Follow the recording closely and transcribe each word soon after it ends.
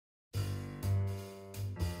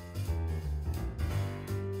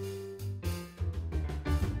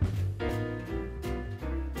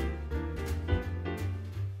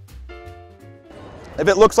If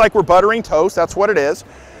it looks like we're buttering toast, that's what it is.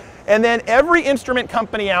 And then every instrument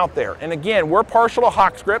company out there, and again, we're partial to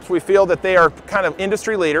HawkGrips. We feel that they are kind of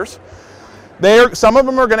industry leaders. Some of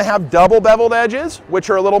them are going to have double beveled edges,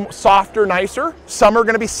 which are a little softer, nicer. Some are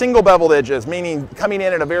going to be single beveled edges, meaning coming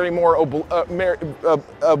in at a very more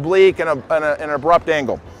oblique and an abrupt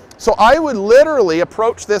angle. So I would literally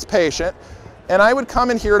approach this patient, and I would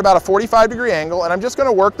come in here at about a 45-degree angle, and I'm just going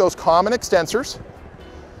to work those common extensors.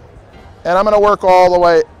 And I'm going to work all the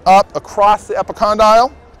way up across the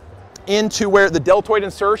epicondyle into where the deltoid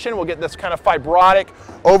insertion will get this kind of fibrotic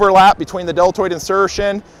overlap between the deltoid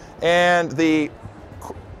insertion and the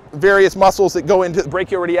various muscles that go into the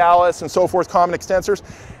brachioradialis and so forth, common extensors.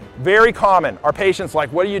 Very common. Our patients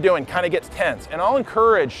like, what are you doing? Kind of gets tense. And I'll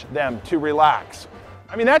encourage them to relax.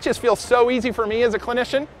 I mean, that just feels so easy for me as a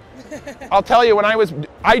clinician. I'll tell you,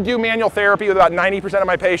 I do manual therapy with about 90% of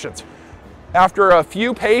my patients. After a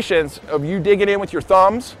few patients of you digging in with your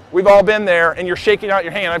thumbs, we've all been there, and you're shaking out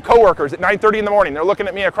your hand. I have coworkers at 9:30 in the morning. They're looking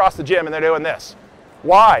at me across the gym, and they're doing this.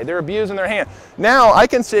 Why? They're abusing their hand. Now I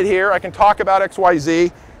can sit here, I can talk about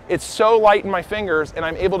XYZ. It's so light in my fingers, and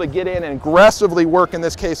I'm able to get in and aggressively work, in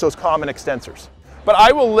this case, those common extensors. But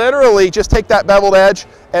I will literally just take that beveled edge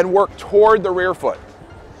and work toward the rear foot,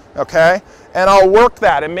 okay? And I'll work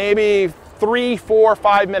that in maybe 3, 4,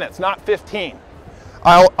 5 minutes, not 15.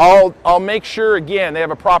 I'll make sure, again, they have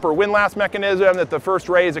a proper windlass mechanism, that the first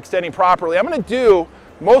ray is extending properly. I'm going to do,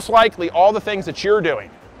 most likely, all the things that you're doing.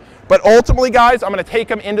 But ultimately, guys, I'm going to take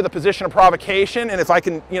them into the position of provocation, and if I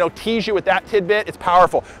can, tease you with that tidbit, it's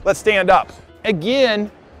powerful. Let's stand up. Again,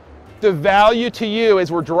 the value to you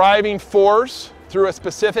is we're driving force through a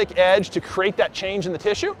specific edge to create that change in the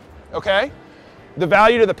tissue, okay? The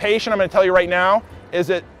value to the patient, I'm going to tell you right now, is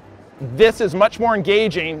that this is much more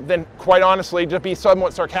engaging than, quite honestly, to be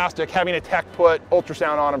somewhat sarcastic, having a tech put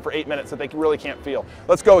ultrasound on them for 8 minutes that they really can't feel.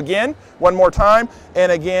 Let's go again, one more time,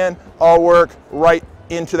 and again, I'll work right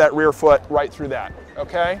into that rear foot, right through that,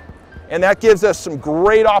 okay? And that gives us some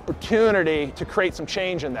great opportunity to create some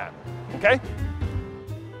change in that, okay?